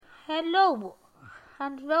Hello,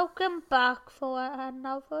 and welcome back for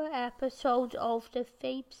another episode of the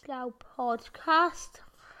Phoebes Now podcast,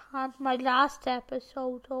 and my last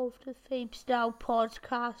episode of the Phoebes Now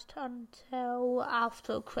podcast until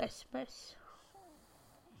after Christmas.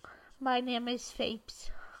 My name is Phoebes,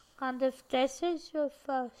 and if this is your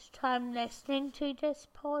first time listening to this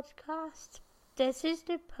podcast, this is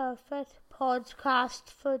the perfect podcast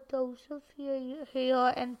for those of you who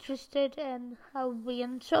are interested in a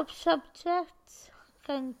range of subjects,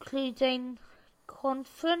 including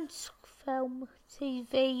conference, film,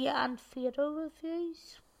 TV and theatre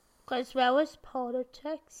reviews, as well as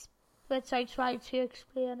politics, which I try to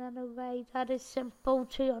explain in a way that is simple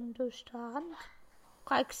to understand,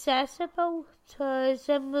 accessible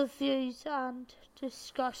tourism reviews and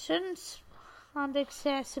discussions, and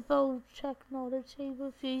accessible technology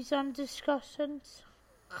reviews and discussions.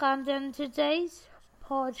 And in today's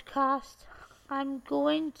podcast, I'm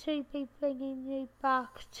going to be bringing you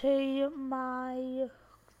back to my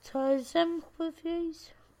tourism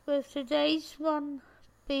reviews, with today's one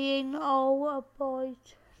being all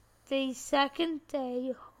about the second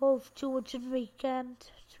day of Georgian weekend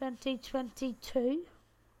 2022,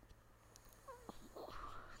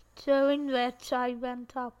 during which I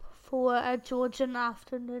went up for a Georgian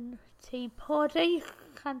afternoon tea party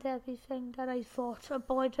and everything that I thought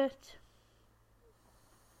about it.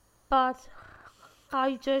 But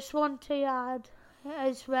I just want to add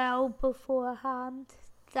as well beforehand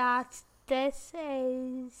that this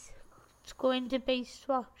is going to be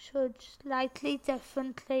structured slightly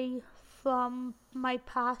differently from my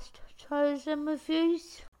past tourism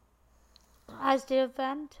reviews, as the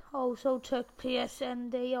event also took place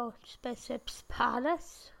in the Archbishop's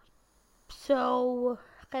Palace. So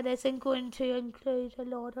it isn't going to include a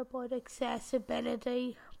lot about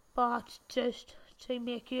accessibility, but just to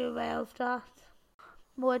make you aware of that.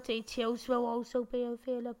 More details will also be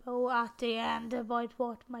available at the end about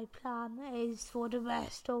what my plan is for the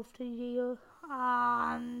rest of the year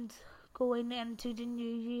and going into the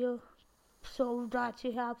new year, so that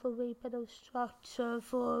you have a wee bit of structure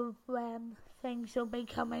for when things will be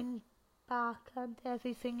coming back and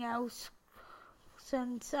everything else,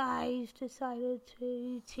 since I've decided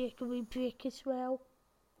to take a wee break as well.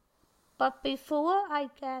 But before I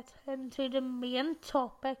get into the main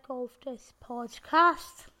topic of this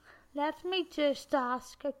podcast, let me just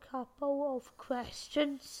ask a couple of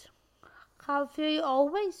questions. Have you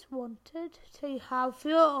always wanted to have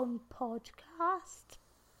your own podcast?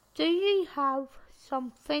 Do you have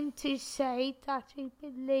something to say that you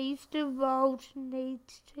believe the world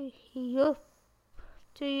needs to hear?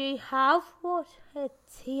 Do you have what it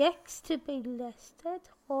takes to be listed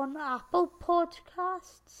on Apple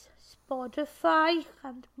Podcasts, Spotify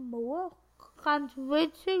and more? And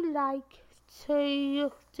would you like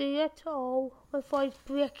to do it all without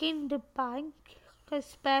breaking the bank,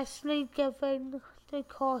 especially given the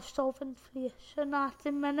cost of inflation at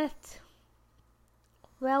the minute?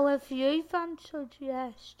 Well, if you've answered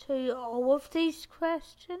yes to all of these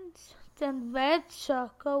questions, then Red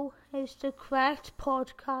Circle is the correct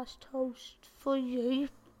podcast host for you.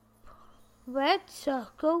 Red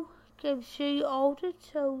Circle gives you all the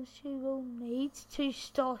tools you will need to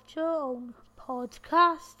start your own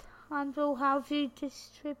podcast and will have you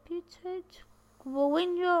distributed,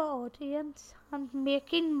 growing your audience and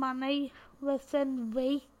making money within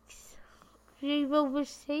weeks. You will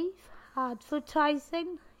receive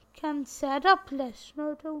advertising, can set up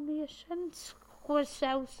listener donations, or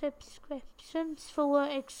sell subscriptions for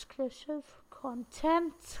exclusive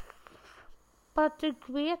content. But the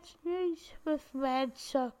great news with Red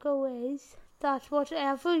Circle is that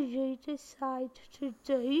whatever you decide to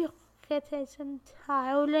do, it is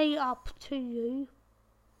entirely up to you,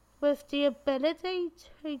 with the ability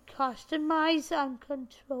to customize and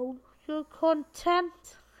control your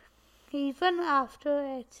content even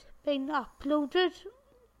after it's been uploaded.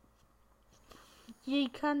 You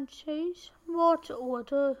can choose what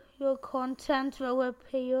order your content will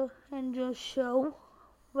appear in your show,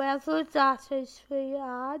 whether that is through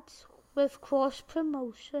ads, with cross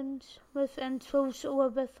promotions, with intros or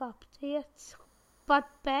with updates. But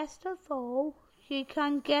best of all, you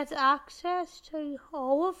can get access to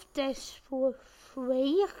all of this for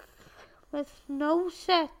free, with no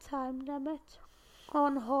set time limit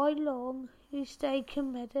on how long you stay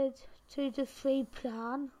committed to the free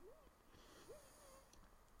plan.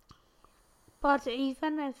 But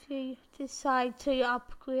even if you decide to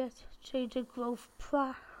upgrade to the growth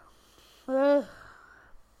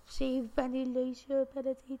see when you lose your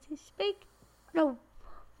ability to speak. No,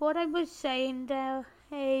 what I was saying there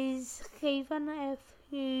is, even if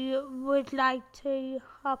you would like to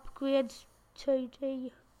upgrade to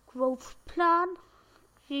the growth plan,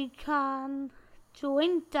 you can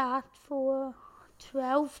join that for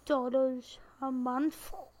 $12 a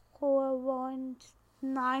month, or around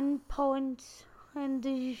 £9 in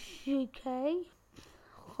the UK,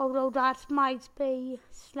 although that might be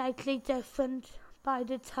slightly different by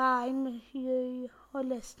the time you are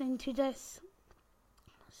listening to this.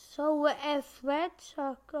 So if Red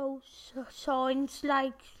Circle sounds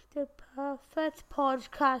like the perfect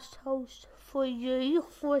podcast host for you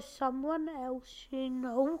or someone else you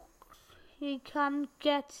know, you can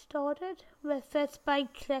get started with it by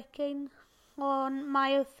clicking on my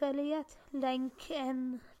affiliate link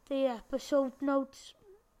in the episode notes,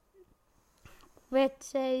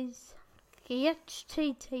 which is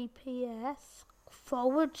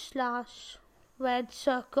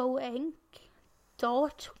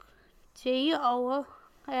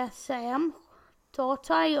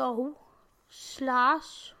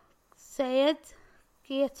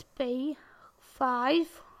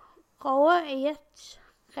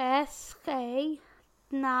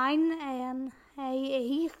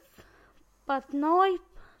But now,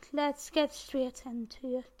 let's get straight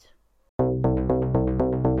into it.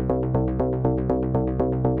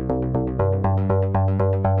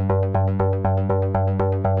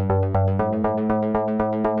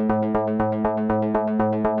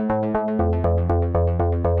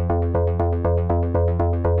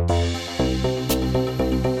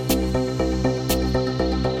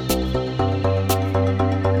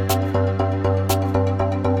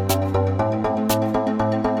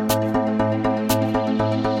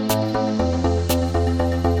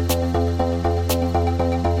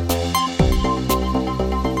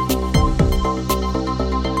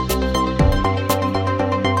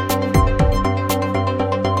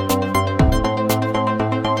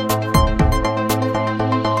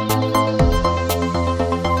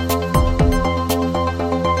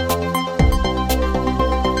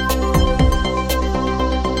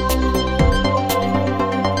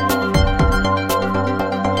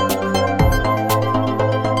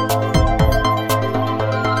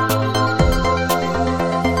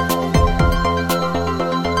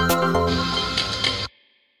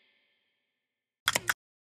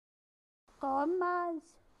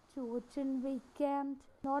 Armagh's Georgian weekend,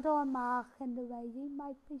 not Armagh in the way you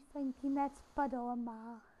might be thinking it, but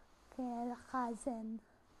Armagh as in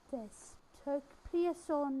this took place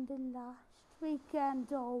on the last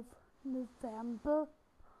weekend of November,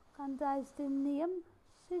 and as the name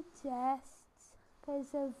suggests,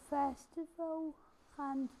 is a festival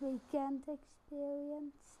and weekend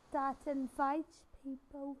experience that invites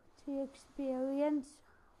people to experience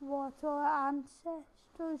what our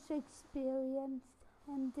ancestors experienced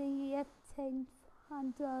in the 18th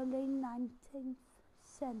and early 19th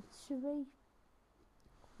century.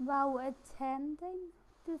 While attending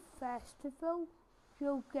the festival,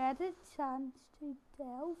 you'll get a chance to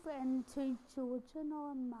delve into Georgian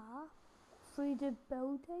Armagh through the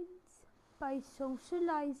buildings by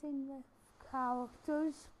socialising with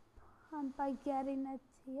characters and by getting a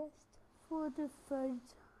taste for the food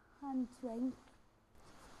and drink.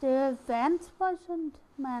 The event wasn't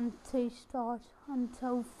meant to start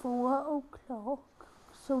until 4 o'clock,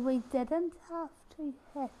 so we didn't have to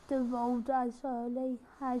hit the road as early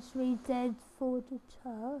as we did for the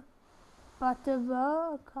tour. But there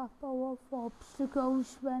were a couple of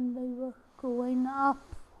obstacles when we were going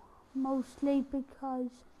up, mostly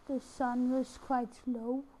because the sun was quite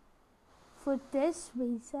low. For this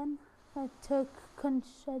reason, it took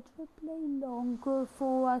considerably longer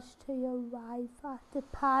for us to arrive at the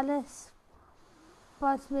palace,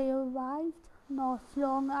 but we arrived not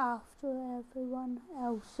long after everyone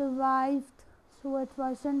else arrived, so it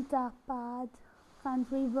wasn't that bad, and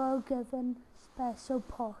we were given special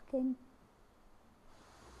parking.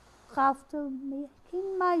 After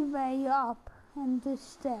making my way up in the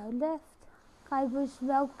stairlift, I was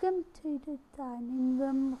welcomed to the dining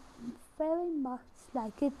room very much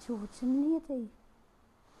like a Georgian lady.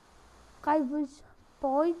 I was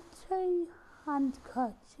bowed to and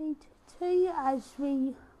curtsied to as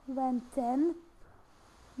we went in,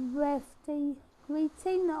 with the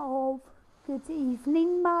greeting of "Good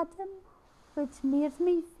evening, madam," which made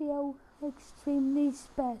me feel extremely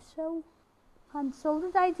special. And so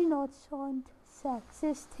that I do not sound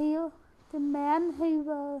sexist here, the men who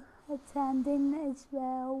were attending as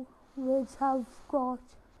well would have got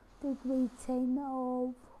the greeting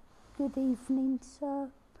of "Good evening, sir."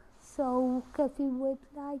 So if you would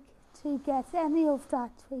like to get any of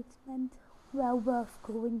that treatment, well worth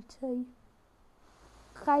going to.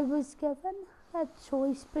 I was given a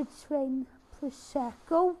choice between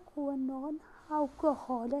Prosecco going on,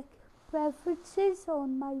 alcoholic beverages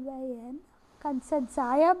on my way in. And since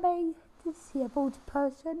I am a disabled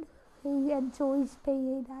person who enjoys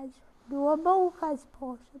being as normal as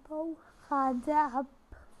possible, and a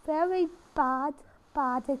very bad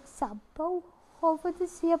example of a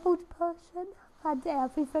disabled person and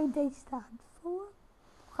everything they stand for,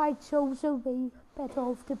 I chose a wee bit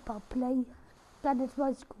of the bubbly, and it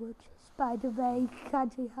was gorgeous. By the way,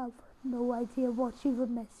 and you have no idea what you were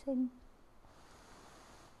missing.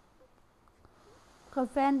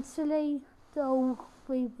 Eventually, though,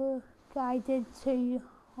 we were guided to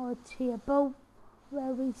our table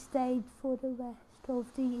where we stayed for the rest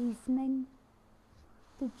of the evening.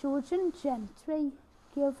 The Georgian gentry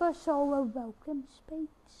gave us all a welcome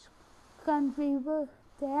speech, and we were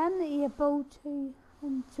then able to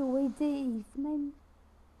enjoy the evening.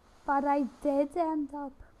 But I did end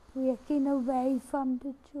up breaking away from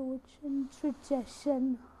the Georgian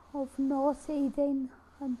tradition of not eating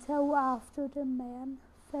until after the men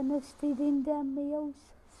finished eating their meals,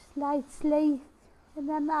 slightly in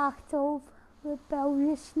an act of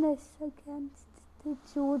rebelliousness against the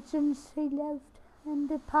Georgians who lived in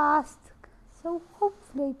the past. So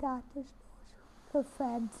hopefully that does not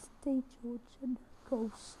offend the Georgian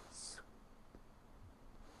ghosts.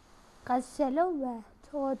 A silhouette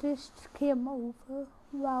artist came over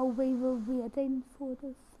while we were waiting for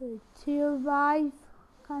the food to arrive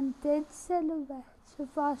and did silhouettes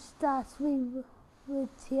of us that we would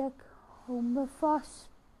take home with us.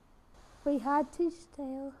 We had to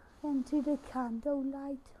stare into the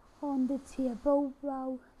candlelight on the table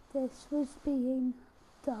while this was being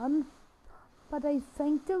done, but I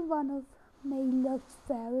think the one of me looked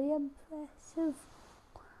very impressive,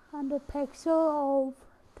 and a picture of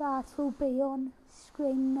that will be on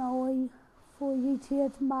screen now for you to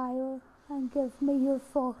admire and give me your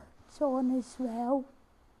thoughts on as well.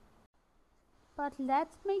 But let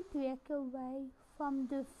me break away from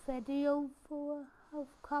the video for a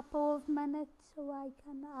couple of minutes so I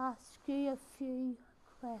can ask you a few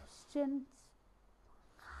questions.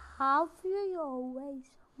 Have you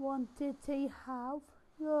always wanted to have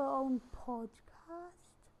your own podcast?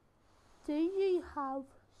 Do you have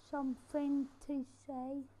something to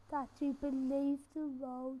say that you believe the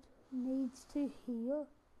world needs to hear?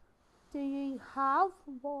 Do you have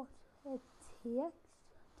what it takes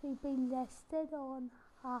to be listed on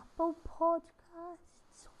Apple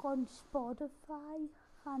Podcasts, on Spotify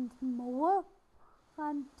and more?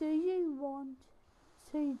 And do you want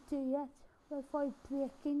to do it without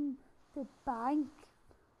breaking the bank?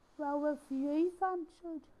 Well, if you've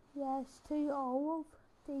answered yes to all of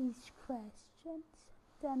these questions,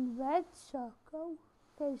 then Red Circle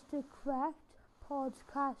is the correct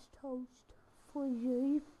podcast host for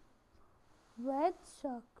you. Red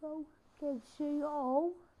Circle gives you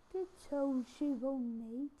all the tools you will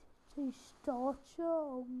need to start your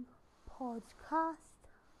own podcast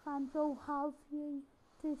and will have you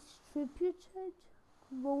distributed,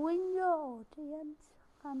 growing your audience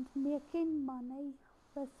and making money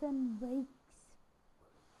within weeks.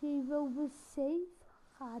 You will receive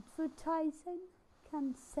advertising,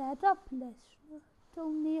 can set up listener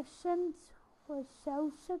donations or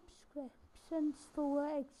sell subscriptions for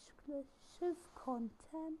exclusive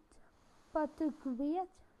content. But the great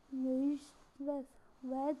news with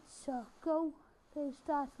Red Circle is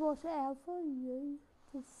that whatever you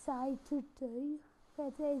decide to do,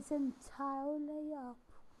 it is entirely up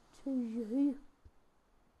to you.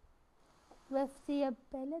 With the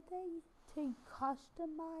ability to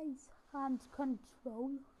customize and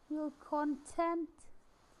control your content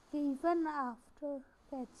even after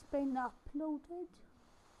it's been uploaded,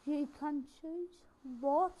 you can choose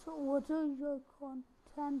what order your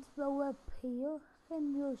content will appear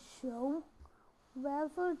in your show,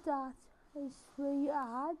 whether that is through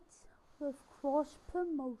ads, with cross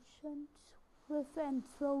promotions, with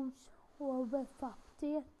intros or with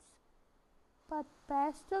updates. But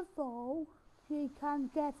best of all, you can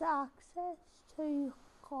get access to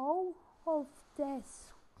all of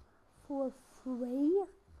this for free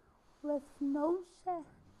with no set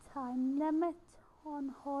time limit on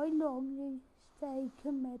how long you stay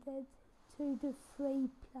committed to the free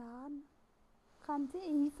plan. And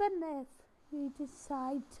even if you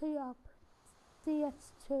decide to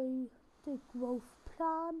update to the growth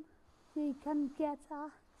plan, you can get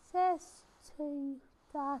access to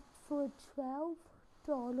that for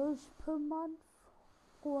 $12 per month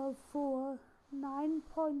or for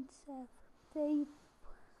 $9.70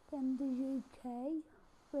 in the UK,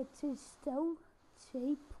 which is still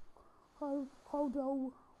cheap,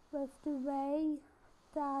 although with the way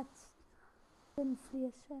that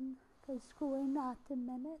inflation is going at the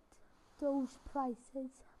minute. Those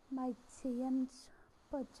prices might change,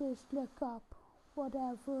 but just look up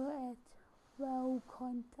whatever it will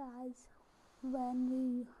count as when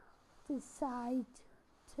you decide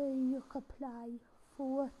to apply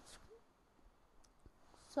for it.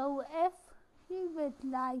 So if you would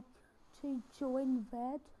like to join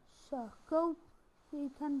Red Circle,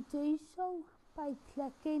 you can do so by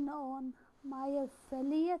clicking on my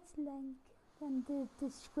affiliate link in the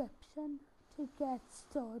description to get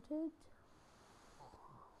started,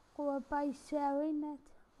 or by sharing it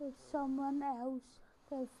with someone else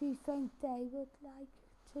if you think they would like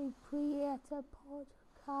to create a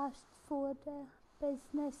podcast for their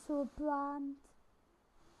business or brand.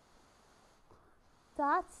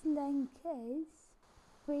 That link is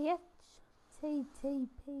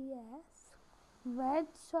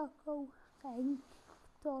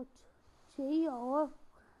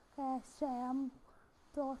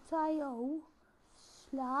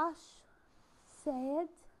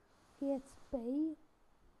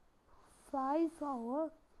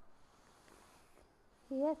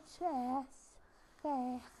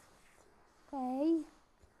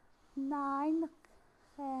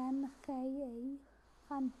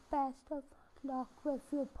and best of luck with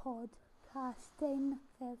your podcasting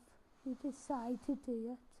if you decide to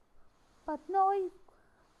do it. But now,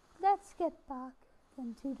 let's get back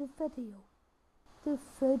into the video. The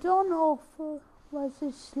food on offer was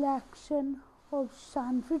a selection of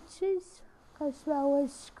sandwiches as well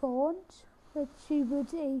as scones that you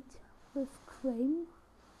would eat with cream,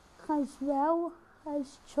 as well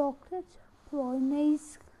as chocolate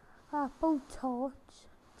brownies, apple tarts,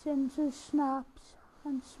 ginger snaps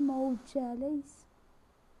and small jellies.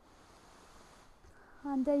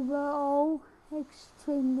 And they were all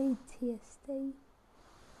extremely tasty,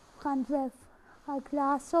 and with a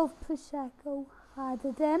glass of Prosecco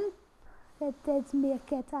added in, it did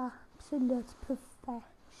make it absolute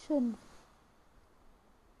perfection.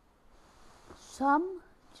 Some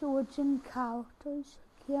Georgian characters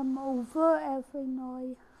came over every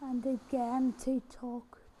now and again to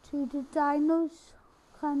talk to the diners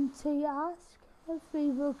and to ask if we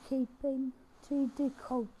were keeping to the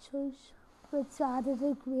cultures, which added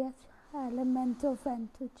a great element of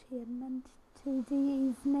entertainment to the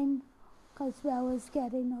evening, as well as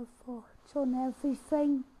getting our thoughts on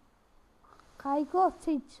everything. I got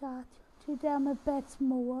to chat to them a bit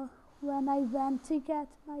more when I went to get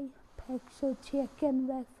my picture taken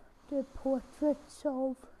with the portraits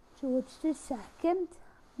of George II,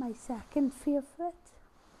 my second favourite,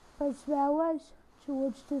 as well as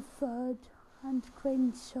George III and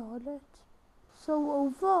Queen Charlotte. So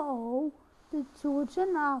overall, the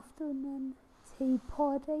Georgian afternoon tea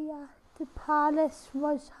party at the palace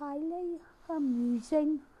was highly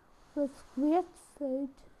amusing, with great food,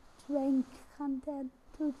 drink and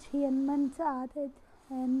entertainment added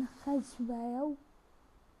in as well.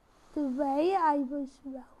 The way I was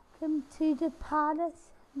welcomed to the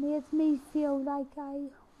palace made me feel like I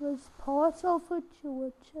was part of a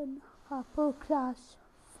Georgian upper class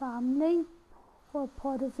family, or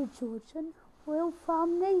part of the Georgian royal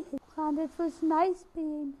family, and it was nice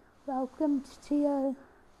being welcomed to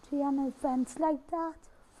an event like that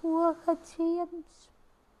for a change.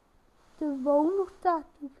 The role that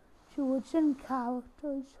the Georgian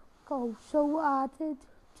characters also added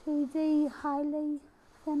to the highly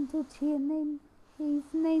entertaining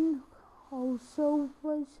evening also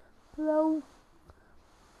was brilliant,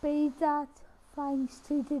 be that thanks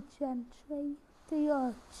to the gentry, the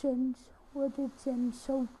urchins or the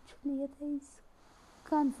gin-soaked ladies,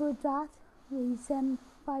 and for that reason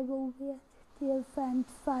I will rate the event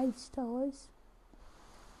 5 stars.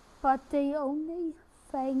 But the only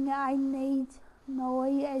thing I need now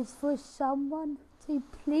is for someone to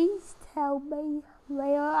please tell me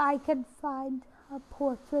where I can find a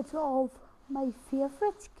portrait of my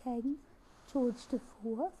favourite king, George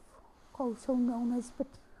IV, also known as the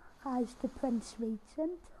Prince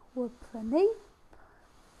Regent or Prinny,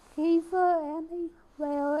 either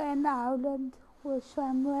anywhere in Ireland or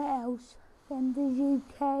somewhere else in the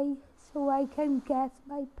UK, so I can get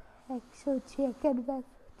my picture taken with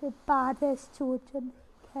the baddest Georgian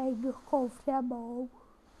king of them all.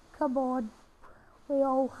 Come on, we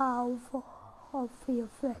all have our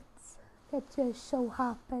favourites. It just so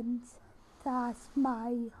happens that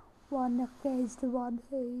my one is the one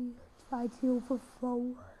who tried to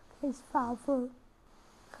overthrow his father,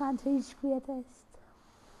 and his greatest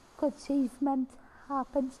achievement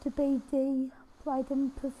happens to be the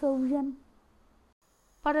Brighton Pavilion.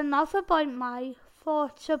 But enough about my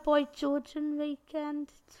thoughts about Georgian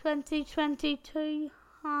Weekend 2022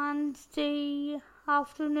 and the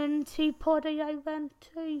afternoon tea party I went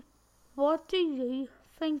to. What do you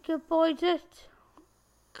think about it?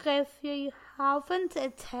 If you haven't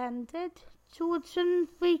attended Georgian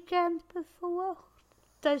weekend before,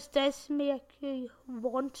 does this make you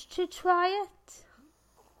want to try it?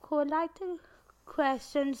 Or like the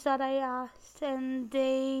questions that I asked in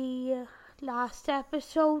the last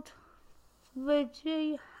episode, would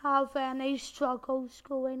you have any struggles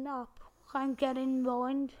going up and getting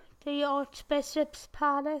round the Archbishop's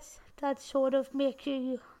Palace that sort of make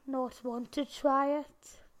you not want to try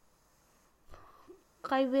it?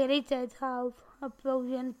 I really did have a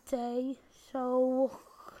brilliant day, so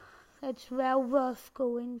it's well worth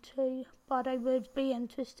going to, but I would be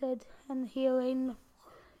interested in hearing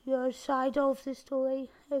your side of the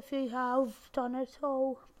story if you have done it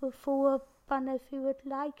all before, and if you would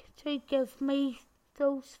like to give me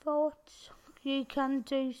those thoughts, you can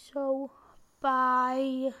do so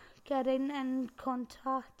by getting in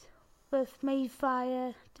contact with me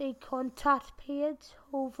via the contact page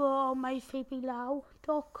over on my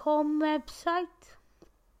phoebelau.com website,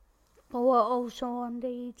 or also on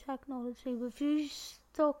the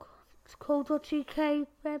technologyreviews.co.uk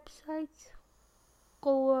website,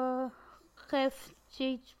 or if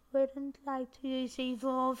you wouldn't like to use either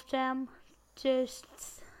of them, just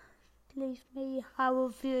leave me a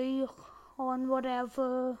review on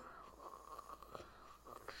whatever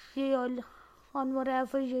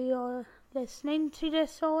you're listening to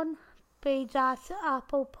this on, be that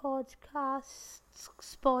Apple Podcasts,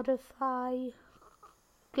 Spotify,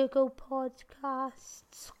 Google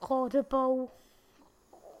Podcasts, Audible,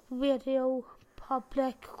 Radio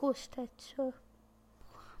Public, or Stitcher.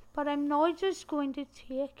 But I'm now just going to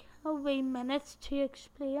take a wee minute to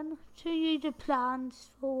explain to you the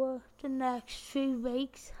plans for the next few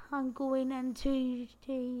weeks and going into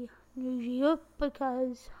the new year,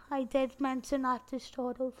 because I did mention at the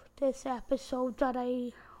start of this episode that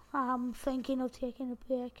I am thinking of taking a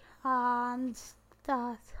break, and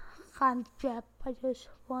I just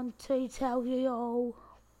want to tell you all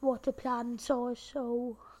what the plans are,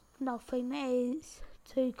 so nothing is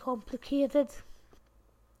too complicated.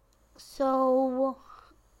 So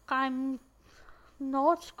I'm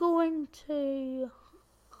not going to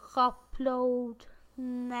upload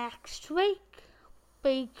next week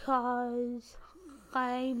because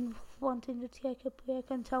I'm wanting to take a break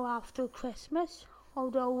until after Christmas,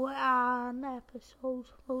 although an episode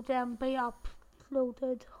will then be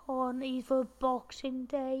uploaded on either Boxing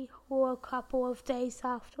Day or a couple of days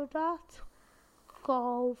after that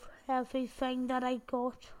of everything that I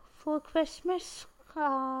got for Christmas.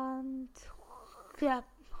 And yeah,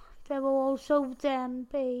 there will also then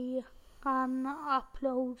be an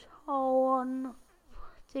upload on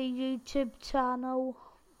the YouTube channel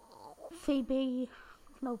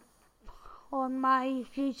on my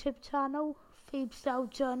YouTube channel, Phoebe's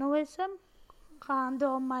Journalism, and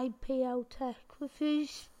on my PL Tech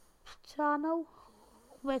Reviews channel,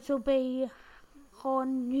 which will be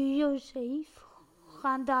on New Year's Eve,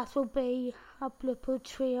 and that will be a blooper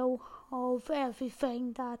trail of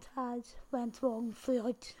everything that has went wrong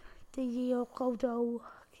throughout the year, although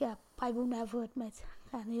I will never admit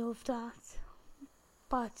any of that.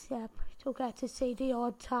 But you'll get to see the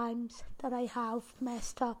odd times that I have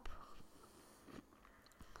messed up.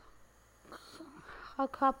 A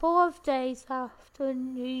couple of days after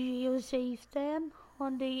New Year's Eve then,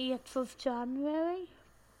 on the 8th of January,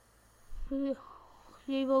 you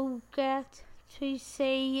will get to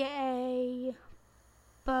see a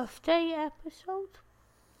birthday episode,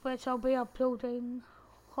 which I'll be uploading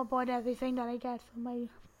about everything that I get for my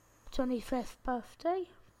 25th birthday.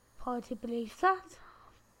 Hard to believe that.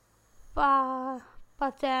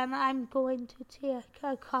 But then I'm going to take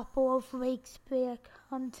a couple of weeks break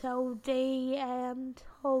until the end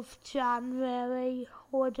of January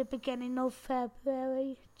or the beginning of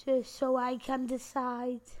February, just so I can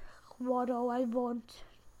decide what all I want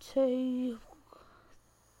to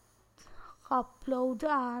upload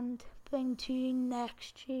and bring to you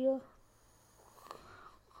next year.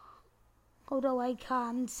 Although I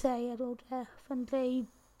can't say I will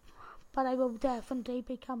definitely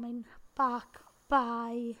be coming back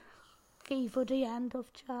by either the end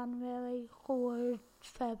of January or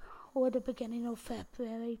the beginning of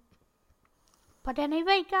February. But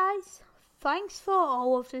anyway, guys, thanks for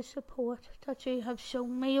all of the support that you have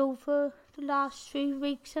shown me over the last few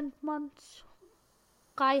weeks and months.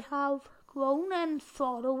 I have grown in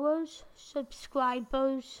followers,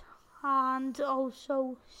 subscribers, and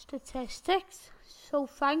also statistics. So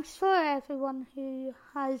thanks for everyone who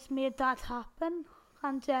has made that happen.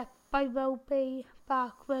 And I will be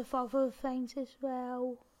back with other things as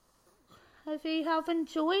well. if you have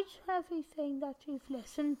enjoyed everything that you've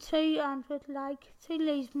listened to and would like to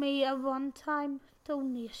leave me a one-time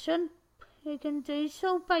donation, you can do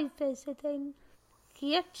so by visiting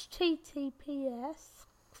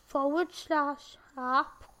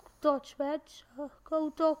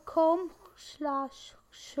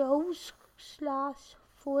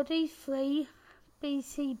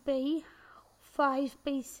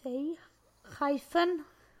hyphen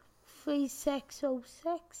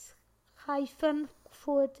 3606 hyphen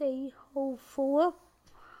 4004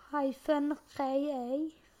 hyphen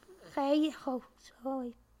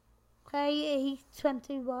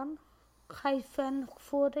KE21 hyphen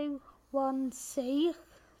 41C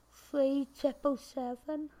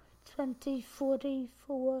 3777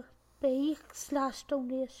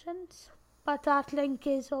 2044B/donations. But that link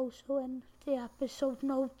is also in the episode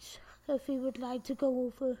notes if you would like to go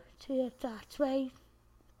over to it that way.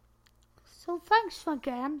 So thanks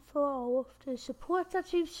again for all of the support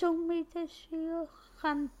that you've shown me this year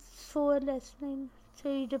and for listening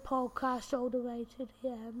to the podcast all the way to the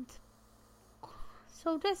end.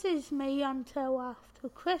 So this is me until after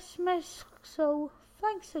Christmas, so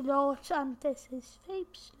thanks a lot, and this is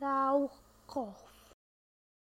Vapes Now Off.